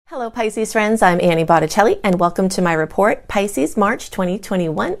Hello Pisces friends, I'm Annie Botticelli and welcome to my report, Pisces March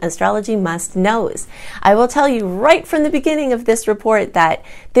 2021 Astrology Must Knows. I will tell you right from the beginning of this report that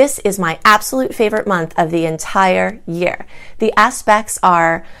this is my absolute favorite month of the entire year. The aspects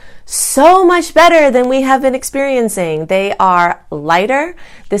are so much better than we have been experiencing. They are lighter.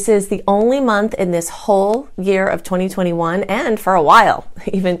 This is the only month in this whole year of 2021 and for a while,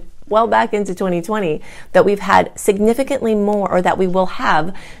 even well back into 2020, that we've had significantly more, or that we will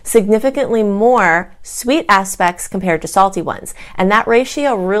have significantly more sweet aspects compared to salty ones. And that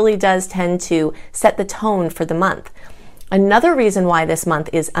ratio really does tend to set the tone for the month. Another reason why this month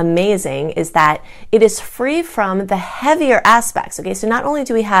is amazing is that it is free from the heavier aspects. Okay, so not only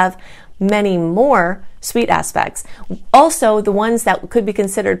do we have many more sweet aspects, also the ones that could be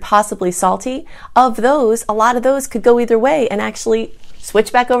considered possibly salty, of those, a lot of those could go either way and actually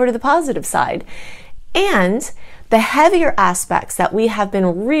switch back over to the positive side. And the heavier aspects that we have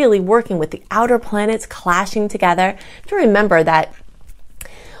been really working with, the outer planets clashing together, to remember that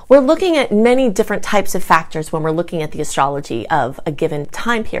we're looking at many different types of factors when we're looking at the astrology of a given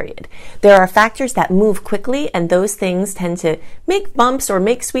time period. There are factors that move quickly, and those things tend to make bumps or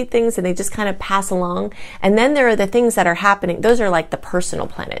make sweet things, and they just kind of pass along. And then there are the things that are happening. Those are like the personal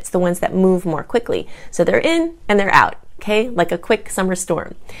planets, the ones that move more quickly. So they're in and they're out. Okay, like a quick summer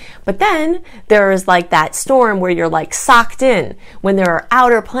storm. But then there is like that storm where you're like socked in, when there are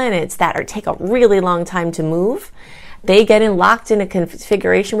outer planets that take a really long time to move. They get locked in a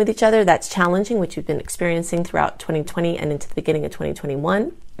configuration with each other that's challenging, which we've been experiencing throughout 2020 and into the beginning of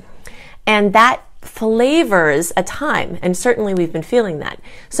 2021. And that flavors a time, and certainly we've been feeling that.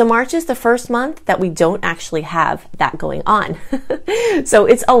 So March is the first month that we don't actually have that going on. So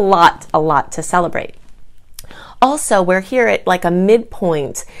it's a lot to celebrate. Also, we're here at like a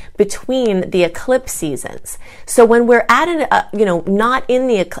midpoint between the eclipse seasons. So when we're at not in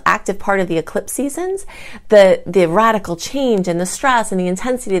the active part of the eclipse seasons, the radical change and the stress and the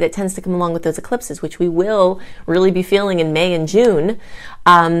intensity that tends to come along with those eclipses, which we will really be feeling in May and June,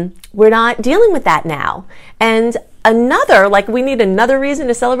 we're not dealing with that now. And we need another reason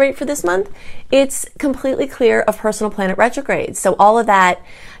to celebrate for this month. It's completely clear of personal planet retrogrades. So all of that,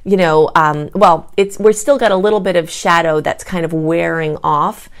 we're still got a little bit of shadow that's kind of wearing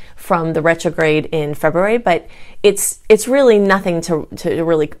off from the retrograde in February, but it's really nothing to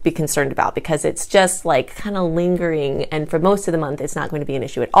really be concerned about, because it's just like kind of lingering, and for most of the month, it's not going to be an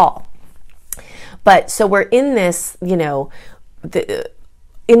issue at all. But so we're in this,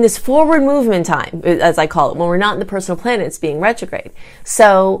 in this forward movement time, as I call it, when we're not in the personal planets being retrograde.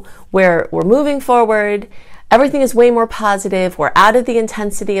 So we're moving forward. Everything is way more positive. We're out of the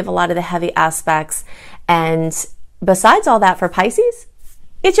intensity of a lot of the heavy aspects. And besides all that, for Pisces,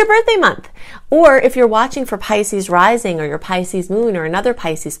 it's your birthday month. Or if you're watching for Pisces rising or your Pisces moon or another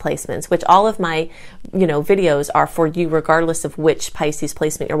Pisces placements, which all of my, videos are for you regardless of which Pisces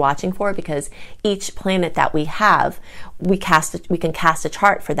placement you're watching for, because each planet that we have, we can cast a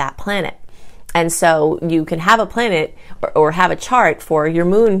chart for that planet. And so you can have a planet or have a chart for your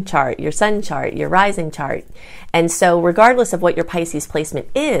moon chart, your sun chart, your rising chart. And so regardless of what your Pisces placement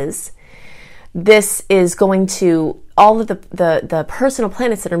is, this is going to, all of the personal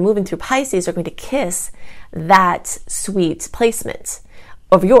planets that are moving through Pisces are going to kiss that sweet placement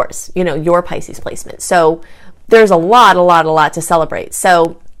of yours, your Pisces placement. So there's a lot to celebrate.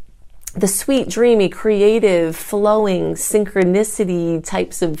 So the sweet, dreamy, creative, flowing, synchronicity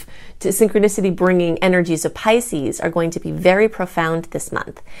bringing energies of Pisces are going to be very profound this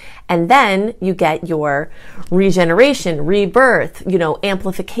month. And then you get your regeneration, rebirth,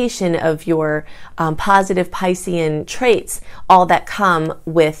 amplification of your positive Piscean traits, all that come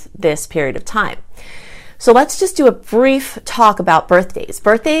with this period of time. So let's just do a brief talk about birthdays.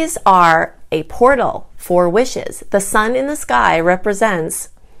 Birthdays are a portal for wishes. The sun in the sky represents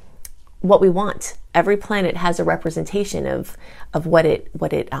what we want. Every planet has a representation of what it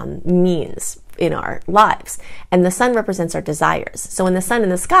means in our lives. And the sun represents our desires. So when the sun in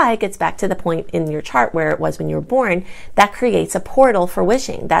the sky gets back to the point in your chart where it was when you were born, that creates a portal for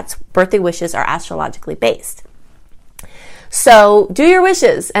wishing. That's birthday wishes are astrologically based. So do your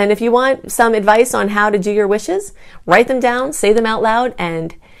wishes. And if you want some advice on how to do your wishes, write them down, say them out loud,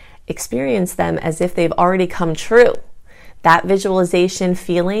 and experience them as if they've already come true. That visualization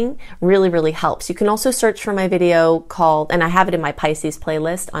feeling really helps. You can also search for my video called, and I have it in my Pisces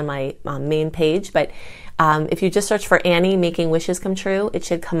playlist on my main page, but if you just search for Annie Making Wishes Come True, it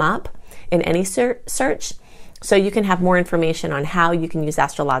should come up in any search. So you can have more information on how you can use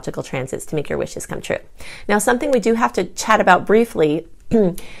astrological transits to make your wishes come true. Now, something we do have to chat about briefly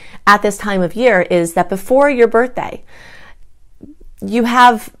at this time of year is that before your birthday, you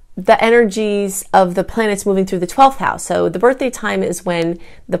have the energies of the planets moving through the 12th house. So the birthday time is when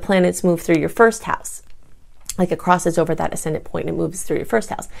the planets move through your first house. Like it crosses over that ascendant point and it moves through your first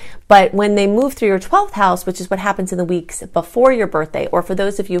house. But when they move through your 12th house, which is what happens in the weeks before your birthday, or for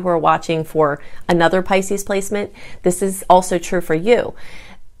those of you who are watching for another Pisces placement, this is also true for you.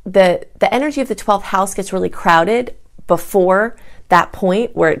 The energy of the 12th house gets really crowded before that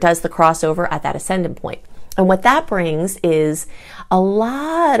point where it does the crossover at that ascendant point. And what that brings is a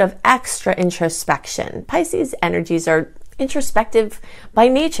lot of extra introspection. Pisces energies are introspective by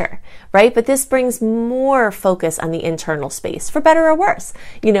nature, right? But this brings more focus on the internal space, for better or worse.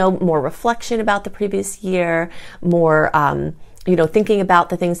 More reflection about the previous year, more, thinking about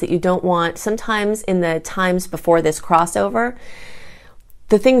the things that you don't want. Sometimes in the times before this crossover,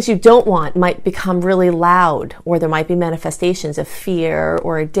 the things you don't want might become really loud, or there might be manifestations of fear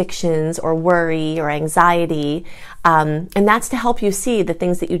or addictions or worry or anxiety. And that's to help you see the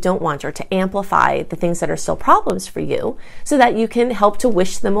things that you don't want, or to amplify the things that are still problems for you, so that you can help to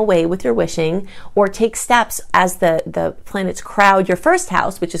wish them away with your wishing, or take steps as the planets crowd your first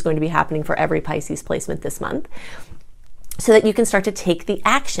house, which is going to be happening for every Pisces placement this month, so that you can start to take the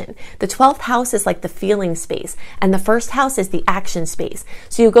action. The 12th house is like the feeling space, and the first house is the action space.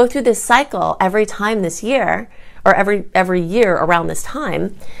 So you go through this cycle every time this year, or every year around this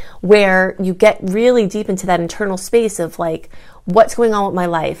time, where you get really deep into that internal space of like, what's going on with my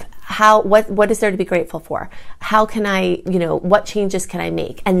life? What is there to be grateful for? How can I, what changes can I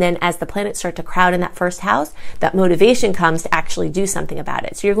make? And then as the planets start to crowd in that first house, that motivation comes to actually do something about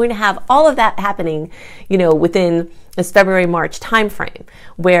it. So you're going to have all of that happening, within this February-March timeframe,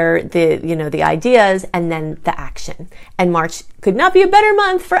 where the ideas and then the action. And March could not be a better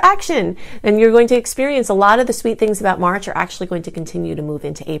month for action. And you're going to experience a lot of the sweet things about March are actually going to continue to move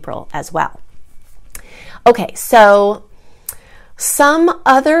into April as well. Okay, so some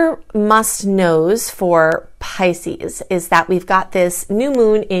other must-knows for Pisces is that we've got this new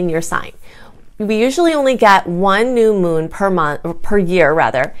moon in your sign. We usually only get one new moon per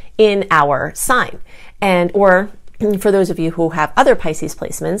year in our sign. Or for those of you who have other Pisces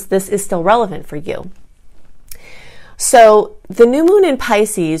placements, this is still relevant for you. So the new moon in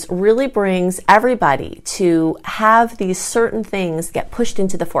Pisces really brings everybody to have these certain things get pushed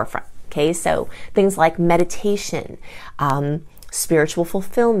into the forefront. Okay, so things like meditation, spiritual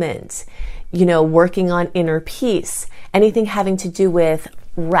fulfillment, working on inner peace, anything having to do with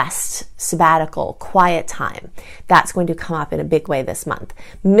rest, sabbatical, quiet time. That's going to come up in a big way this month.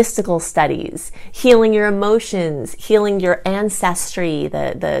 Mystical studies, healing your emotions, healing your ancestry,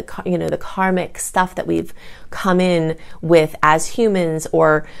 the karmic stuff that we've come in with as humans,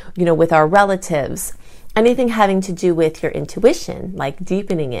 or with our relatives. Anything having to do with your intuition, like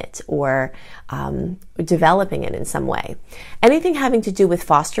deepening it or developing it in some way. Anything having to do with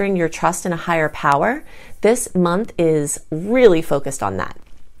fostering your trust in a higher power, this month is really focused on that.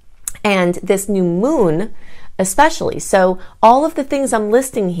 And this new moon especially. So all of the things I'm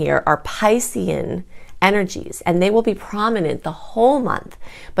listing here are Piscean energies, and they will be prominent the whole month.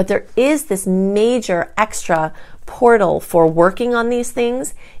 But there is this major extra portal for working on these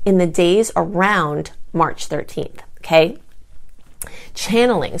things in the days around March 13th, okay?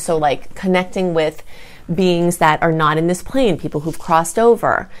 Channeling, so like connecting with beings that are not in this plane, people who've crossed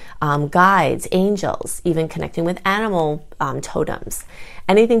over, guides, angels, even connecting with animal totems.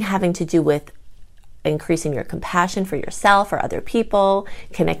 Anything having to do with increasing your compassion for yourself or other people,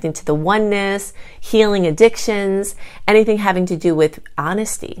 connecting to the oneness, healing addictions, anything having to do with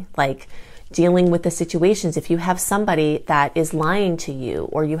honesty, like dealing with the situations. If you have somebody that is lying to you,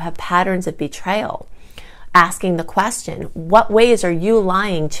 or you have patterns of betrayal, asking the question, what ways are you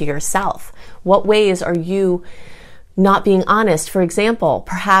lying to yourself? What ways are you not being honest? For example,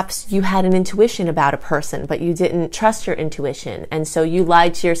 perhaps you had an intuition about a person, but you didn't trust your intuition. And so you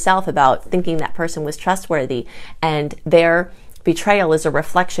lied to yourself about thinking that person was trustworthy, and their betrayal is a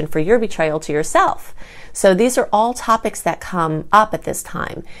reflection for your betrayal to yourself. So these are all topics that come up at this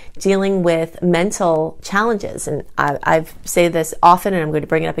time, dealing with mental challenges. And I've said this often, and I'm going to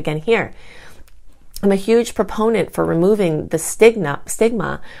bring it up again here. I'm a huge proponent for removing the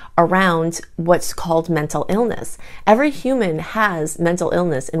stigma around what's called mental illness. Every human has mental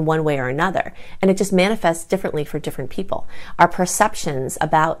illness in one way or another, and it just manifests differently for different people. Our perceptions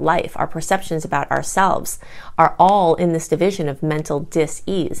about life, our perceptions about ourselves are all in this division of mental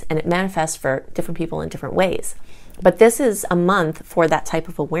dis-ease, and it manifests for different people in different ways. But this is a month for that type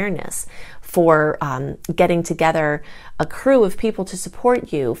of awareness, for getting together a crew of people to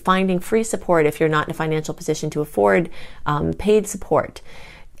support you, finding free support if you're not in a financial position to afford paid support,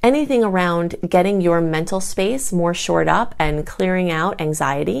 anything around getting your mental space more shored up and clearing out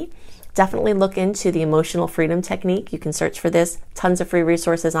anxiety. Definitely look into the emotional freedom technique. You can search for this, tons of free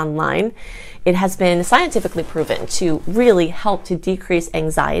resources online. It has been scientifically proven to really help to decrease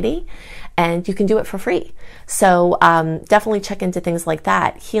anxiety, and you can do it for free. So definitely check into things like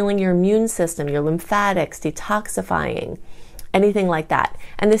that. Healing your immune system, your lymphatics, detoxifying, anything like that.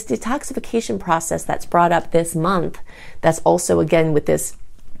 And this detoxification process that's brought up this month, that's also, again, with this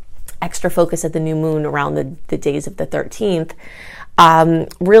extra focus of the new moon around the days of the 13th,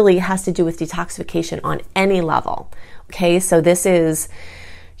 really has to do with detoxification on any level. Okay, so this is,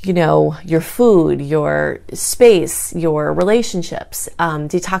 your food, your space, your relationships.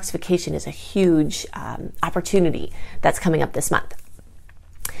 Detoxification is a huge opportunity that's coming up this month.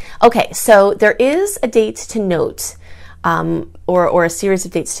 Okay, so there is a date to note, or a series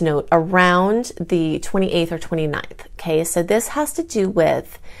of dates to note around the 28th or 29th. Okay, so this has to do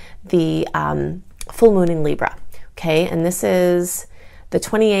with the full moon in Libra. Okay, and this is the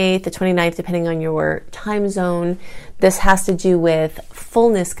 28th, the 29th, depending on your time zone. This has to do with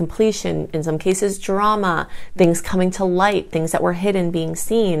fullness, completion, in some cases drama, things coming to light, things that were hidden being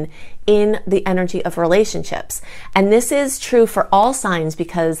seen in the energy of relationships. And this is true for all signs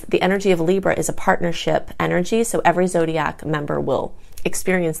because the energy of Libra is a partnership energy, so every zodiac member will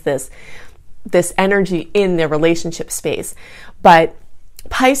experience this energy in their relationship space. But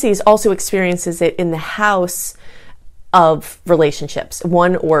Pisces also experiences it in the house of relationships,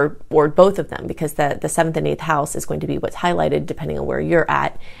 one or both of them, because the 7th and 8th house is going to be what's highlighted depending on where you're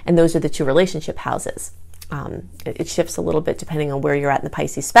at, and those are the two relationship houses. It shifts a little bit depending on where you're at in the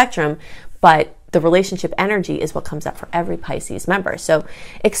Pisces spectrum, but the relationship energy is what comes up for every Pisces member. So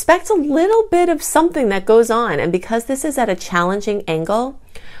expect a little bit of something that goes on, and because this is at a challenging angle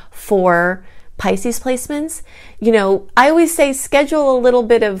for Pisces placements, I always say schedule a little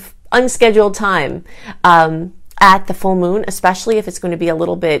bit of unscheduled time at the full moon, especially if it's going to be a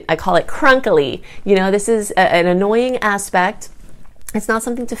little bit, I call it crunkly. This is an annoying aspect. It's not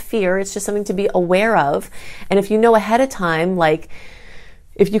something to fear. It's just something to be aware of. And if you know ahead of time, like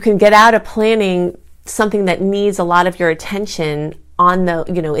if you can get out of planning something that needs a lot of your attention on the,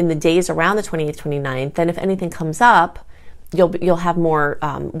 in the days around the 28th, 29th, then if anything comes up, you'll have more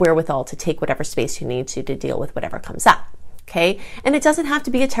wherewithal to take whatever space you need to deal with whatever comes up. Okay. And it doesn't have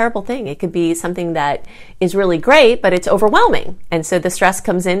to be a terrible thing. It could be something that is really great, but it's overwhelming. And so the stress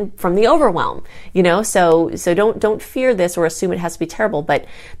comes in from the overwhelm, so don't fear this or assume it has to be terrible, but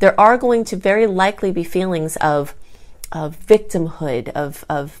there are going to very likely be feelings of victimhood,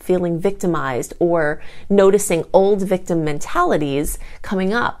 of feeling victimized, or noticing old victim mentalities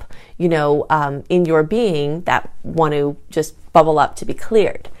coming up, in your being that want to just bubble up to be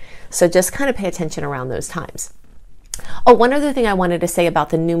cleared. So just kind of pay attention around those times. Oh, one other thing I wanted to say about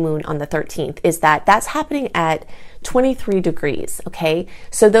the new moon on the 13th is that that's happening at 23 degrees, okay?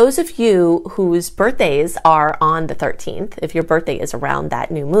 So those of you whose birthdays are on the 13th, if your birthday is around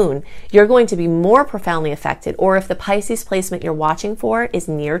that new moon, you're going to be more profoundly affected. Or if the Pisces placement you're watching for is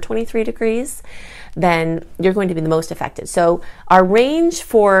near 23 degrees, then you're going to be the most affected. So our range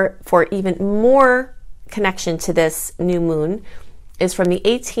for even more connection to this new moon is from the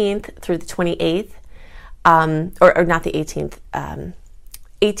 18th through the 28th. Or not the 18th,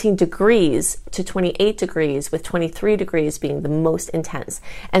 18 degrees to 28 degrees, with 23 degrees being the most intense.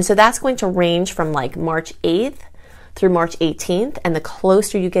 And so that's going to range from like March 8th through March 18th. And the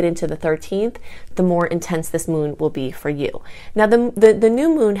closer you get into the 13th, the more intense this moon will be for you. Now, the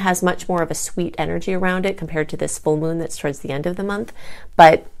new moon has much more of a sweet energy around it compared to this full moon that's towards the end of the month.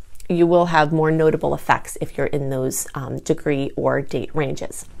 But you will have more notable effects if you're in those degree or date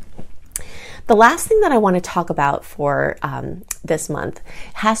ranges. The last thing that I want to talk about for this month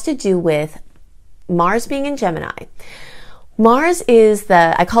has to do with Mars being in Gemini. Mars is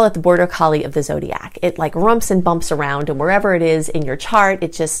I call it the border collie of the zodiac. It like rumps and bumps around, and wherever it is in your chart,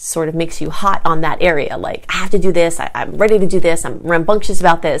 it just sort of makes you hot on that area. Like, I have to do this, I'm ready to do this, I'm rambunctious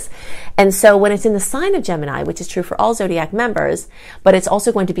about this. And so when it's in the sign of Gemini, which is true for all zodiac members, but it's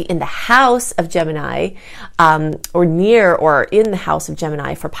also going to be in the house of Gemini, or near or in the house of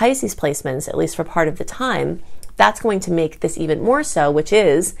Gemini for Pisces placements, at least for part of the time, that's going to make this even more so, which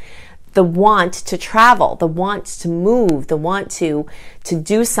is the want to travel, the want to move, the want to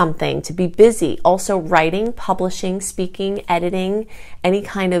do something, to be busy. Also writing, publishing, speaking, editing, any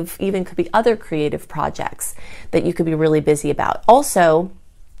kind of, even could be other creative projects that you could be really busy about. Also,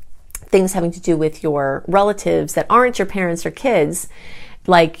 things having to do with your relatives that aren't your parents or kids,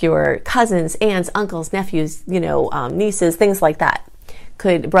 like your cousins, aunts, uncles, nephews, nieces, things like that,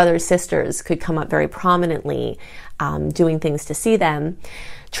 brothers, sisters could come up very prominently, doing things to see them.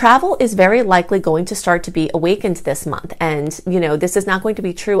 Travel is very likely going to start to be awakened this month. And, this is not going to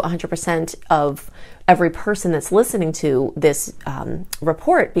be true 100% of every person that's listening to this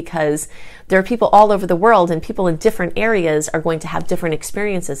report, because there are people all over the world and people in different areas are going to have different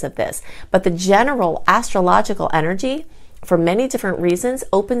experiences of this. But the general astrological energy, for many different reasons,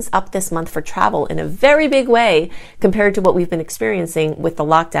 opens up this month for travel in a very big way compared to what we've been experiencing with the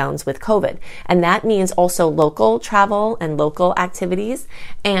lockdowns with COVID. And that means also local travel and local activities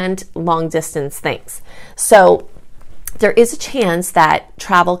and long distance things. So there is a chance that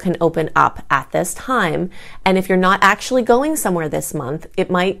travel can open up at this time. And if you're not actually going somewhere this month,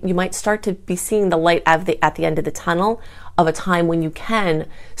 you might start to be seeing the light at the end of the tunnel of a time when you can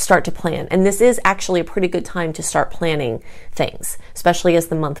start to plan. And this is actually a pretty good time to start planning things, especially as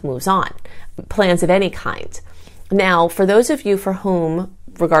the month moves on. Plans of any kind. Now, for those of you for whom,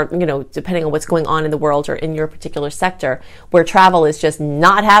 depending on what's going on in the world or in your particular sector, where travel is just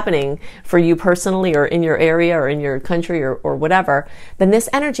not happening for you personally or in your area or in your country or whatever, then this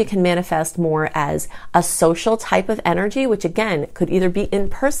energy can manifest more as a social type of energy, which again could either be in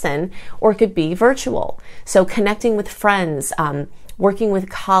person or it could be virtual. So connecting with friends, working with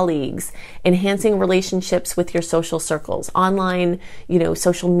colleagues, enhancing relationships with your social circles, online,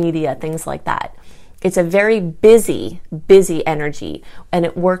 social media, things like that. It's a very busy energy, and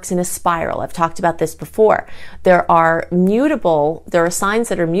it works in a spiral. I've talked about this before. There are signs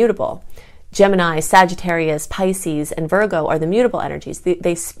that are mutable. Gemini, Sagittarius, Pisces, and Virgo are the mutable energies.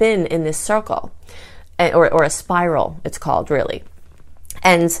 They spin in this circle, or a spiral, it's called, really.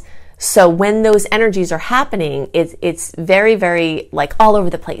 And so when those energies are happening, it's very, very all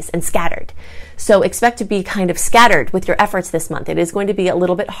over the place and scattered. So expect to be kind of scattered with your efforts this month. It is going to be a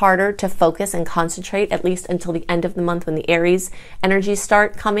little bit harder to focus and concentrate, at least until the end of the month when the Aries energies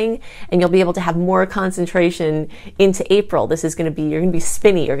start coming, and you'll be able to have more concentration into April. You're going to be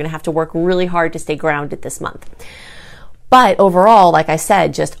spinny. You're going to have to work really hard to stay grounded this month. But overall, like I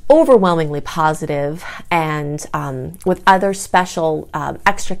said, just overwhelmingly positive, and with other special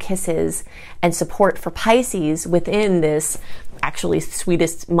extra kisses and support for Pisces within this actually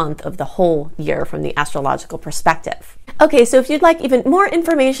sweetest month of the whole year from the astrological perspective. Okay, so if you'd like even more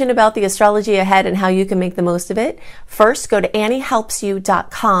information about the astrology ahead and how you can make the most of it, first go to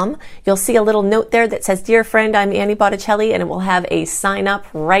AnnieHelpsYou.com. You'll see a little note there that says, "Dear friend, I'm Annie Botticelli," and it will have a sign up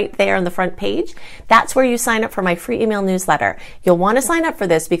right there on the front page. That's where you sign up for my free email newsletter. You'll want to sign up for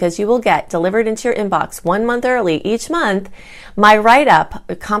this because you will get delivered into your inbox 1 month early each month my write-up,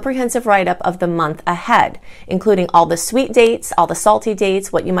 a comprehensive write-up of the month ahead, including all the sweet dates, all the salty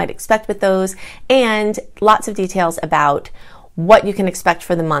dates, what you might expect with those, and lots of details about what you can expect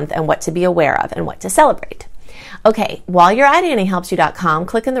for the month and what to be aware of and what to celebrate. Okay, while you're at AnnieHelpsYou.com,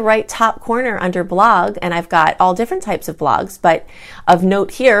 click in the right top corner under blog, and I've got all different types of blogs, but of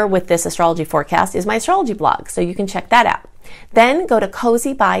note here with this astrology forecast is my astrology blog, so you can check that out. Then go to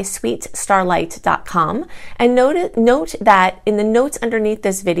cozybysweetstarlight.com and note that in the notes underneath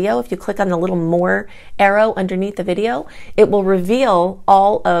this video, if you click on the little more arrow underneath the video, it will reveal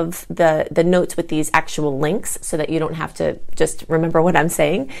all of the notes with these actual links so that you don't have to just remember what I'm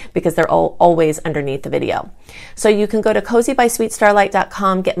saying, because they're always underneath the video. So you can go to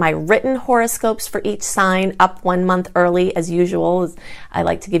cozybysweetstarlight.com, get my written horoscopes for each sign up 1 month early as usual. I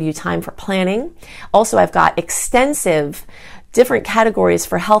like to give you time for planning. Also, I've got extensive different categories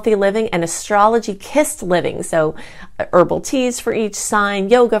for healthy living and astrology kissed living. So herbal teas for each sign,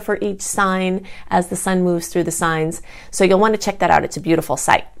 yoga for each sign as the sun moves through the signs. So you'll want to check that out. It's a beautiful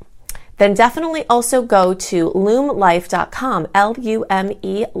site. Then definitely also go to lumelife.com,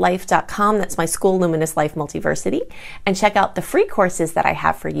 L-U-M-E life.com. That's my school, Luminous Life Multiversity, and check out the free courses that I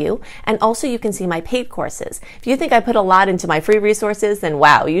have for you. And also you can see my paid courses. If you think I put a lot into my free resources, then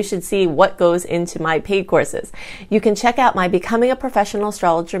wow, you should see what goes into my paid courses. You can check out my Becoming a Professional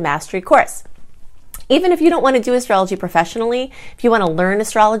Astrologer Mastery course. Even if you don't want to do astrology professionally, if you want to learn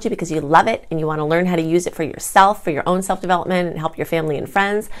astrology because you love it and you want to learn how to use it for yourself, for your own self-development and help your family and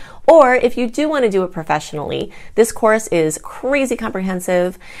friends, or if you do want to do it professionally, this course is crazy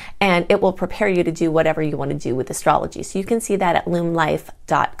comprehensive and it will prepare you to do whatever you want to do with astrology. So you can see that at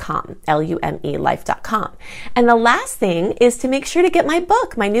lumelife.com, L-U-M-E life.com. And the last thing is to make sure to get my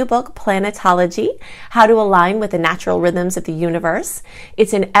book, my new book, Planetology, How to Align with the Natural Rhythms of the Universe.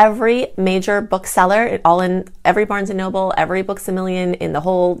 It's in every major bookseller, all in every Barnes & Noble, every Books A Million in the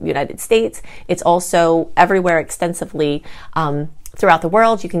whole United States. It's also everywhere extensively throughout the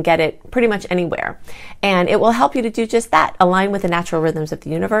world. You can get it pretty much anywhere. And it will help you to do just that, align with the natural rhythms of the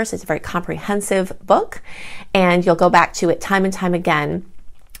universe. It's a very comprehensive book, and you'll go back to it time and time again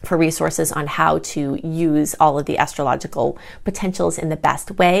for resources on how to use all of the astrological potentials in the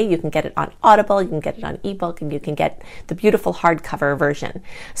best way. You can get it on Audible, you can get it on ebook, and you can get the beautiful hardcover version.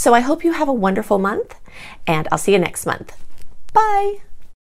 So I hope you have a wonderful month, and I'll see you next month. Bye!